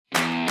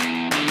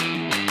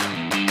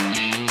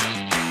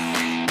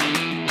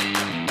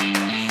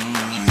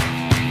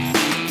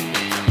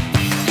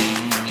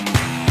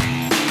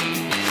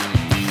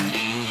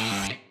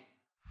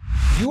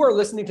You are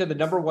listening to the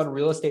 #1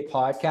 real estate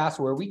podcast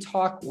where we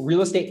talk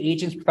real estate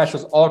agents,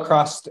 professionals all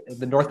across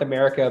the North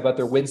America about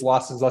their wins,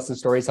 losses, lessons,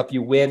 stories, help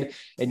you win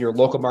in your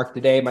local market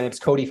today. My name is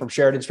Cody from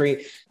Sheridan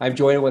Street. I'm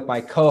joined with my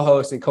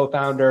co-host and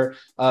co-founder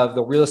of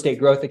the Real Estate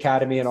Growth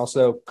Academy and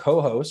also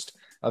co-host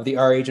of the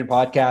Our Agent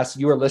podcast.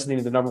 You are listening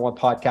to the #1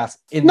 podcast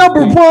in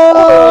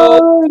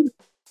 #1.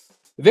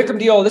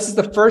 Vikram Deol, this is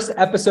the first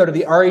episode of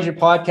the Our Agent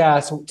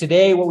podcast.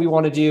 Today, what we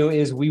want to do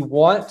is we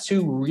want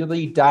to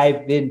really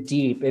dive in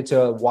deep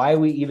into why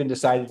we even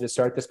decided to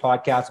start this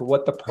podcast,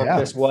 what the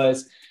purpose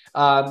was.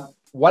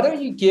 Why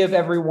don't you give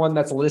everyone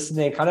that's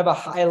listening kind of a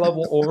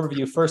high-level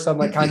overview first on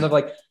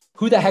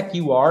who the heck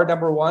you are,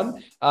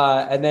 #1,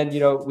 and then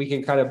we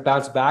can kind of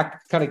bounce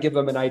back, kind of give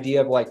them an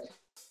idea of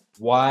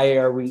why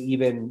are we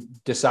even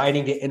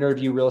deciding to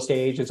interview real estate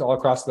agents all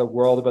across the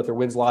world about their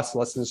wins, losses,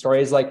 lessons,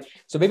 stories?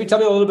 So maybe tell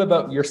me a little bit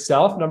about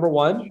yourself,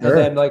 #1, sure.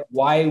 And then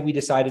why we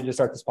decided to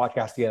start this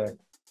podcast together.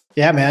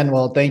 Yeah, man.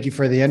 Well, thank you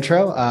for the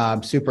intro.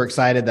 I'm super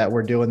excited that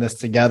we're doing this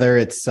together.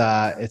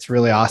 It's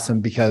really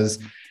awesome because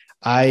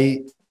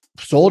I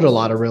sold a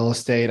lot of real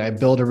estate. I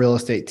built a real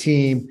estate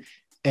team,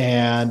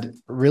 and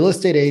real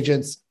estate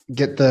agents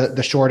get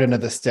the short end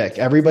of the stick.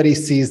 Everybody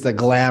sees the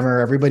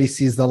glamour, everybody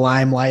sees the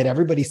limelight,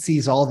 everybody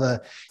sees all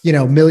the,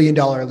 $1 million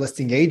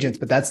listing agents,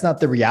 but that's not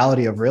the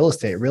reality of real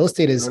estate. Real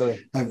estate is a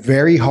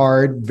very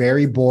hard,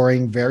 very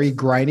boring, very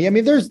grindy. I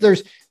mean,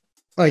 there's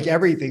like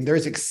everything,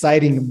 there's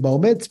exciting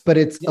moments, but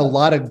it's a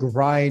lot of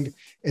grind.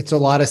 It's a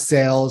lot of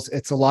sales.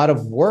 It's a lot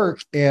of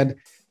work. And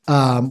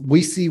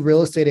we see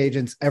real estate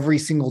agents every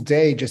single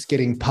day just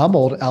getting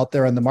pummeled out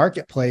there in the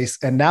marketplace.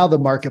 And now the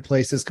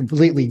marketplace is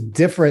completely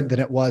different than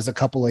it was a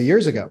couple of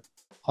years ago.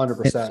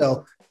 100%. And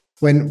so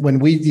when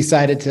we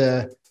decided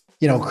to,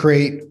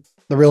 create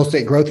the Real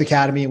Estate Growth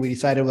Academy, and we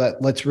decided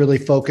that let's really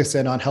focus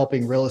in on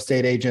helping real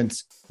estate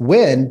agents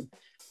win.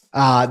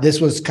 This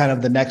was kind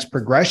of the next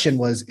progression,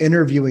 was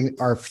interviewing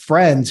our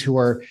friends who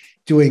are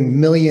doing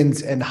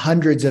millions and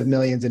hundreds of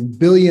millions and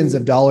billions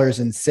of dollars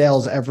in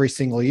sales every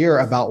single year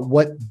about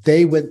what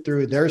they went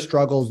through, their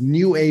struggles,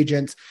 new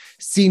agents,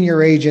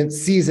 senior agents,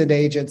 seasoned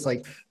agents,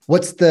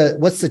 what's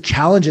the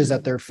challenges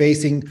that they're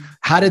facing?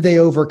 How did they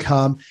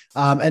overcome?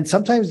 And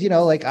sometimes,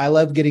 I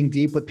love getting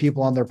deep with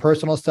people on their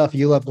personal stuff.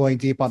 You love going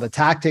deep on the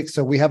tactics.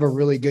 So we have a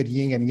really good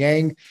yin and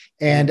yang,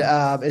 and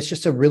it's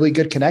just a really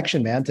good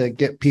connection, man, to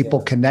get people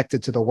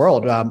connected to the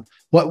world.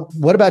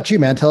 What about you,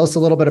 man? Tell us a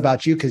little bit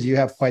about you, because you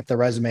have quite the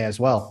resume as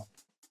well.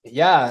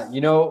 Yeah.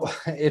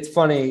 It's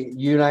funny.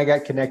 You and I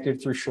got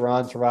connected through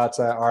Sharon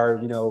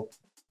Travaza,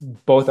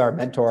 both our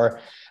mentor.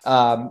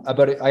 I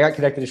got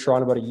connected to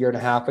Sharon about 1.5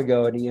 years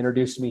ago, and he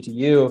introduced me to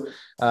you.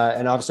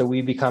 And obviously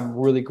we've become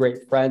really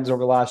great friends over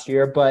the last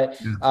year,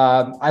 but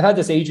I've had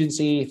this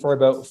agency for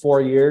about 4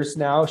 years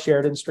now,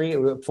 Sheridan Street,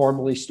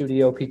 formerly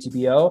Studio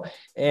PTBO.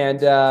 And,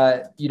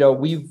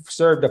 we've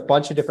served a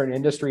bunch of different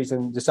industries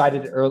and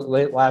decided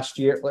early last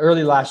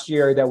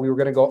year that we were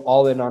going to go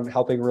all in on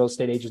helping real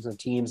estate agents and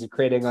teams and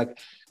creating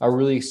a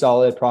really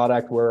solid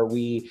product where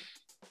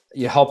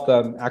you help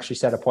them actually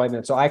set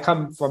appointments. So I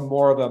come from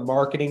more of a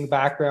marketing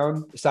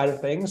background side of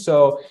things.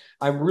 So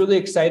I'm really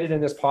excited in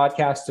this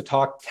podcast to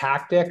talk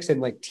tactics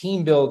and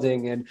team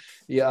building and,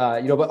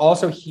 but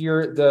also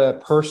hear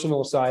the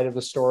personal side of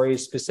the story,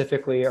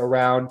 specifically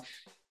around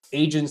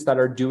agents that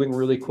are doing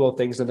really cool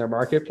things in their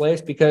marketplace,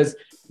 because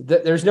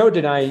there's no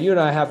denying, you and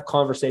I have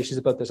conversations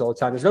about this all the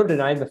time. There's no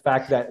denying the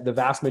fact that the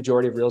vast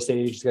majority of real estate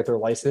agents get their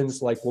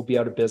license, will be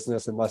out of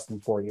business in less than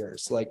 4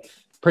 years,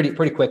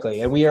 pretty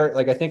quickly. And we are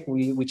I think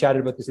we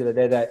chatted about this the other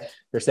day, that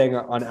they're saying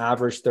on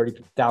average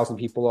 30,000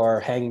 people are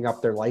hanging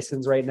up their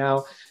license right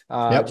now,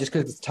 just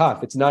because it's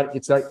tough. It's not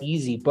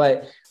easy.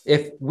 But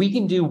if we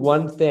can do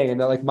one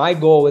thing, and my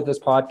goal with this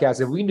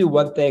podcast, if we can do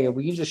one thing and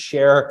we can just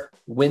share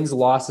wins,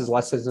 losses,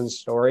 lessons, and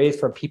stories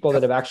from people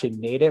that have actually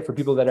made it, for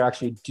people that are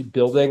actually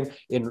building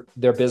in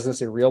their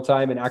business in real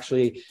time and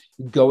actually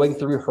going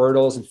through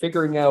hurdles and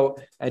figuring out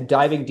and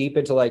diving deep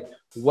into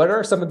what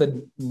are some of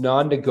the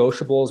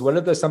non-negotiables? What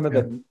are some of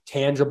the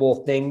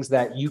tangible things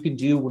that you can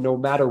do no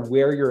matter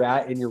where you're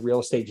at in your real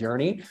estate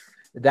journey,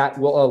 that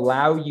will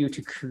allow you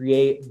to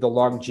create the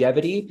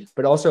longevity,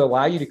 but also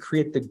allow you to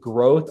create the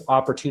growth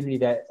opportunity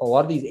that a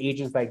lot of these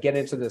agents that get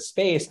into this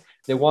space,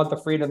 they want the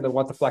freedom, they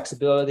want the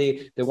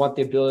flexibility, they want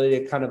the ability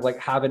to kind of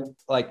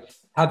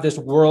have this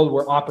world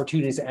where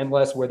opportunity is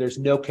endless, where there's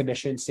no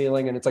commission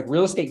ceiling. And it's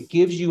real estate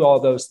gives you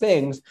all those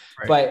things,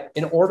 right? But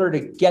in order to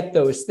get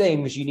those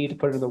things, you need to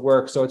put in the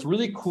work. So it's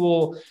really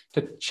cool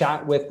to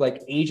chat with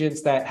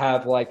agents that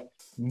have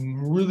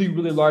really,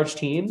 really large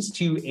teams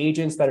to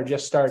agents that are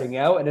just starting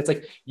out. And it's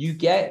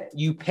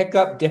you pick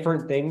up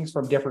different things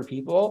from different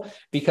people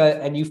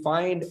and you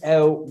find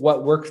out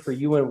what works for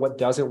you and what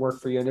doesn't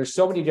work for you. And there's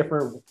so many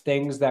different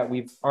things that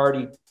we've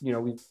already,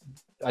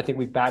 I think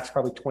we've batched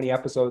probably 20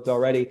 episodes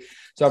already.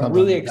 So I'm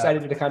really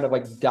excited to kind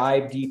of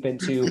dive deep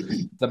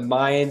into the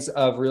minds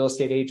of real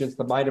estate agents,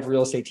 the mind of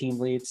real estate team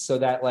leads, so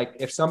that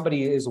if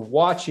somebody is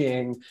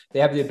watching, they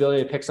have the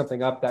ability to pick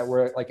something up that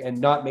we're and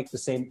not make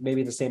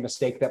maybe the same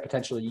mistake that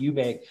potentially you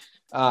make.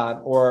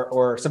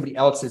 or somebody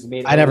else has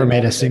made. I never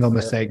made a single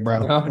mistake,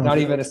 bro. No, not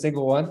even a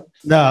single one.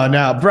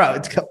 No,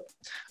 bro.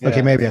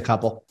 Okay, maybe a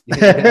couple.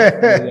 Maybe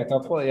a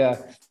couple, yeah.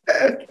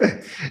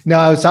 No,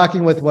 I was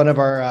talking with one of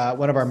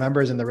our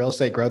members in the Real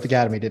Estate Growth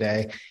Academy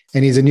today,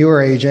 and he's a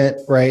newer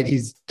agent, right?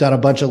 He's done a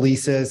bunch of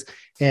leases,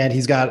 and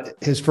he's got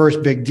his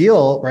first big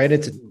deal, right?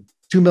 It's a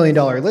 $2 million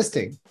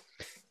listing,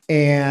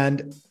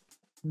 and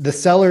the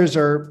sellers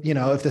are,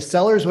 if the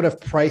sellers would have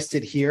priced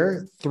it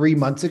here 3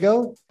 months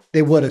ago,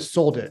 they would have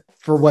sold it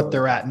for what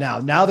they're at now.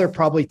 Now they're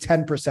probably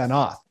 10%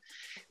 off.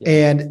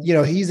 Yeah.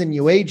 And, he's a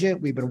new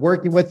agent. We've been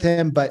working with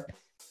him, but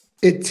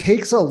it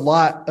takes a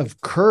lot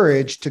of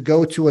courage to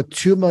go to a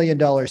 $2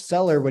 million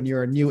seller when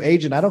you're a new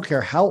agent. I don't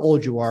care how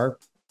old you are,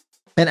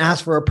 and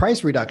ask for a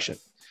price reduction,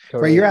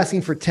 totally. Right? You're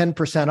asking for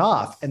 10%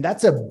 off. And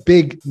that's a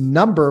big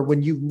number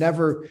when you've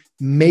never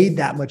made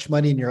that much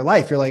money in your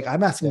life. You're like,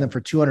 I'm asking them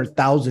for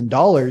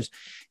 $200,000,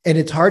 and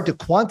it's hard to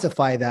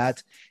quantify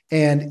that.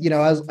 And,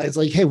 I was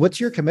like, hey,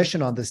 what's your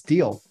commission on this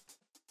deal?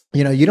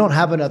 You don't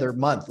have another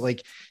month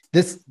like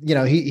this,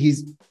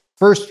 he's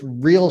first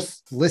real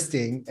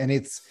listing, and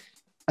it's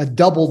a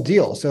double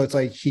deal. So it's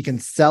like he can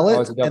sell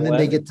it, and then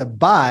they get to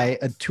buy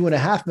a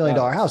 $2.5 million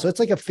house. So it's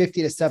like a $50,000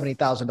 to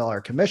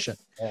 $70,000 commission.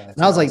 Yeah,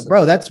 and I was like,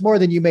 bro, that's more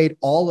than you made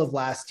all of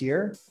last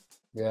year.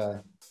 Yeah.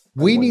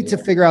 We need to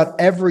figure out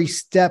every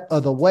step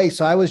of the way.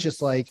 So I was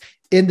just like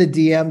in the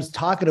DMs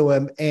talking to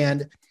him,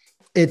 and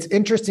it's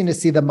interesting to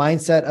see the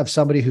mindset of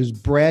somebody who's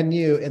brand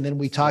new. And then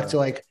we talked to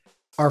like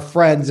our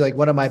friends, like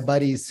one of my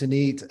buddies,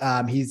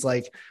 Suneet, he's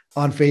like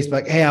on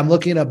Facebook, hey, I'm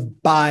looking to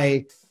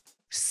buy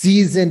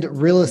seasoned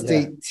real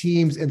estate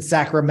teams in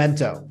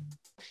Sacramento,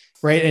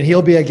 right? And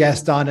he'll be a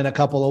guest on in a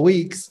couple of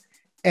weeks.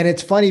 And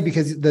it's funny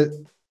because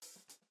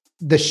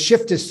the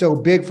shift is so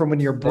big from when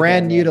you're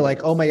brand new to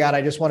like, oh my God,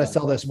 I just want to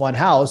sell this one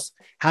house.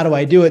 How do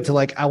I do it? To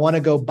like, I want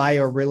to go buy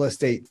a real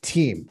estate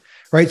team,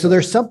 right? So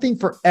there's something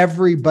for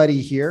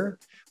everybody here,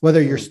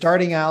 whether you're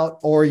starting out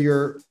or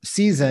you're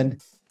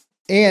seasoned.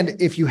 And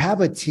if you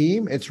have a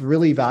team, it's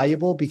really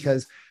valuable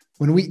because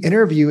when we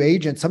interview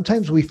agents,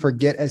 sometimes we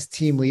forget as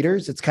team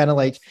leaders. It's kind of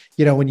like,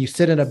 when you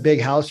sit in a big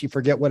house, you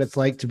forget what it's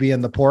like to be in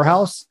the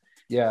poorhouse.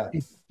 Yeah.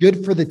 It's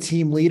good for the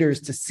team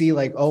leaders to see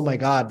like, oh my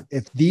God,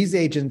 if these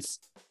agents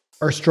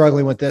are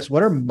struggling with this,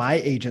 what are my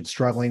agents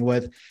struggling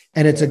with?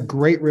 And it's a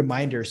great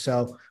reminder.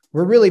 So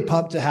we're really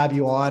pumped to have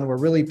you on. We're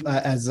really,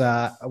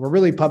 we're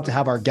really pumped to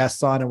have our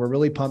guests on, and we're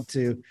really pumped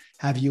to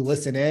have you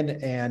listen in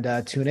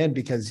and tune in,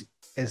 because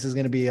this is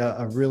going to be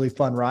a really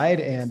fun ride.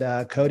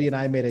 And Cody and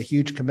I made a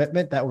huge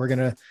commitment that we're going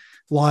to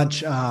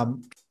launch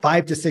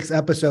 5 to 6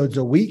 episodes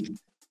a week.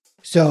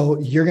 So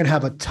you're going to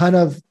have a ton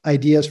of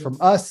ideas from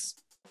us,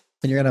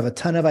 and you're going to have a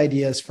ton of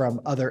ideas from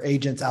other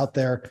agents out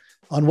there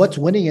on what's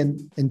winning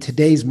in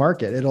today's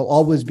market. It'll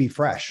always be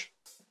fresh.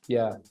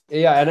 Yeah.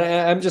 And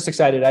I'm just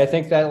excited. I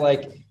think that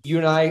like you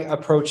and I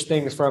approach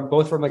things from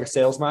like a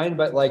sales mind,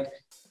 but like,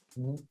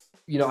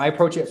 I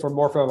approach it from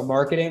a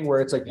marketing where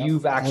it's like,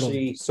 you've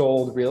actually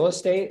sold real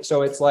estate.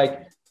 So it's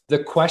like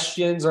the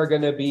questions are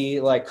going to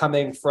be like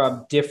coming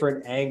from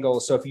different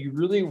angles. So if you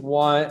really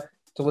want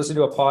to listen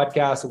to a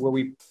podcast where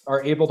we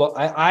are able to,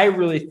 I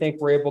really think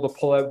we're able to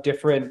pull out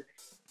different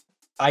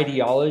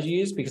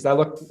ideologies, because I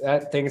look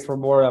at things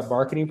from more a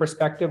marketing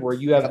perspective, where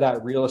you have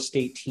that real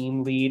estate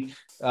team lead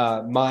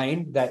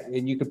mind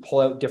and you can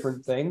pull out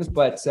different things.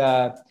 But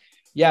I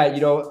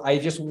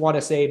just want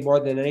to say more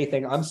than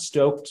anything, I'm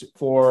stoked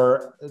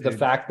for the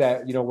fact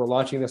that, we're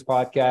launching this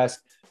podcast.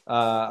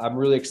 I'm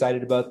really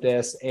excited about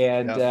this.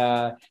 And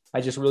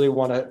I just really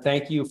want to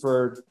thank you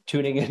for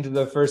tuning into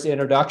the first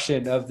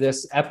introduction of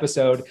this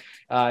episode,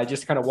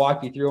 just kind of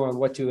walk you through on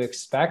what to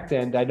expect.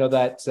 And I know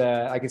that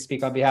I can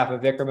speak on behalf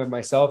of Vikram and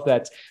myself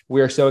that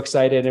we are so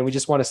excited. And we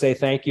just want to say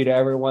thank you to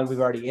everyone we've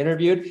already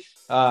interviewed.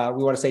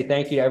 We want to say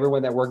thank you to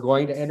everyone that we're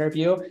going to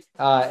interview.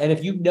 And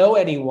if you know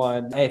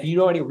anyone, if you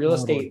know any real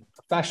estate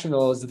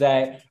professionals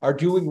that are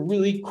doing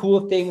really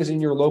cool things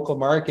in your local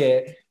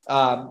market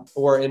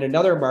or in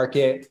another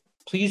market,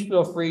 please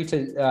feel free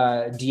to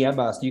DM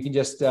us. You can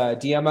just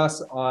DM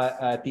us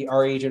at the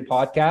Our Agent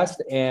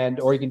Podcast,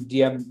 or you can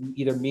DM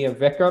either me or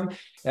Vikram,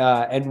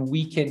 and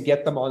we can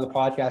get them on the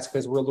podcast,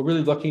 because we're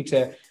really looking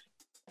to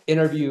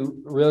interview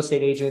real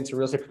estate agents or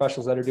real estate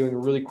professionals that are doing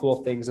really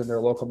cool things in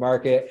their local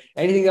market.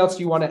 Anything else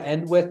you want to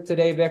end with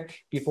today,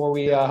 Vic, before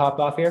we hop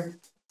off here?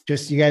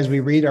 Just, you guys,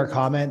 we read our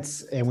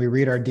comments and we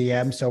read our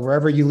DMs. So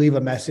wherever you leave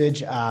a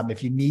message,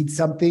 if you need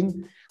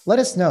something, let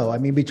us know. I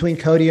mean, between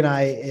Cody and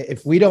I,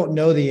 if we don't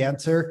know the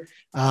answer,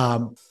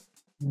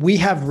 we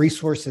have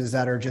resources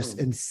that are just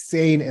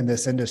insane in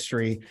this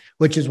industry,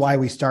 which is why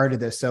we started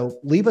this. So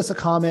leave us a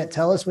comment.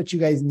 Tell us what you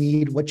guys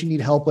need, what you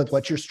need help with,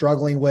 what you're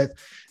struggling with.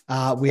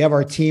 We have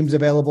our teams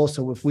available.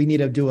 So if we need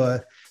to do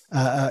an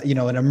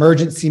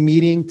emergency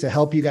meeting to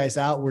help you guys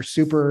out,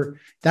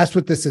 that's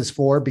what this is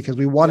for, because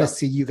we want to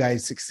see you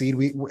guys succeed.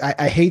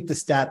 I hate the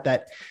stat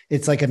that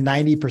it's like a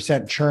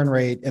 90% churn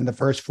rate in the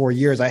first 4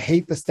 years. I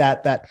hate the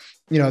stat that,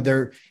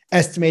 they're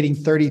estimating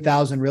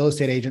 30,000 real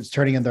estate agents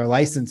turning in their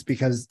license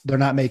because they're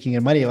not making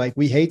any money. Like,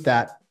 we hate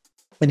that.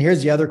 And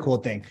here's the other cool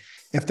thing.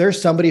 If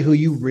there's somebody who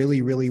you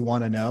really, really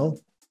want to know,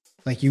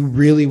 like you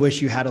really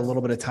wish you had a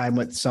little bit of time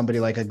with somebody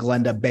like a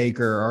Glenda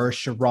Baker or a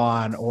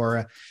Sharon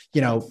or,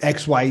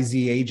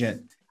 XYZ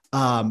agent,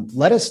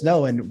 let us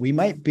know. And we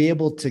might be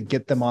able to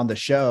get them on the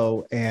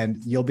show,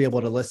 and you'll be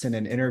able to listen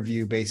and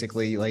interview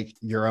basically like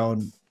your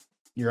own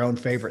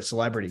favorite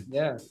celebrity.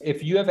 Yeah.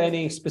 If you have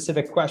any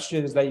specific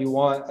questions that you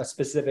want a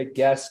specific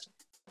guest,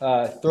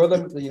 throw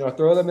them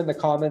in the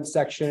comments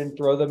section,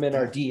 throw them in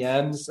our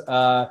DMs.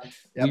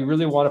 We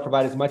really want to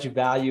provide as much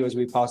value as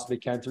we possibly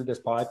can through this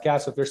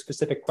podcast. So if there's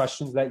specific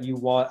questions that you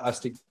want us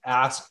to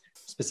ask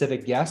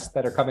specific guests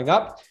that are coming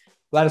up,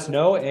 let us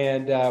know.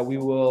 And we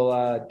will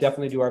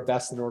definitely do our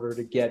best in order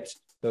to get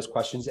those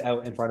questions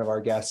out in front of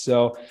our guests.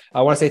 So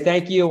I want to say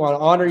thank you. I want to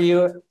honor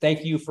you.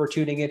 Thank you for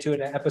tuning into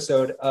an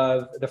episode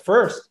of the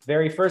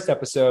very first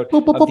episode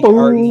of the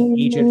RE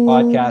Agent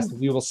podcast.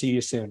 We will see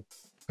you soon.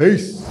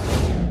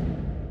 Peace.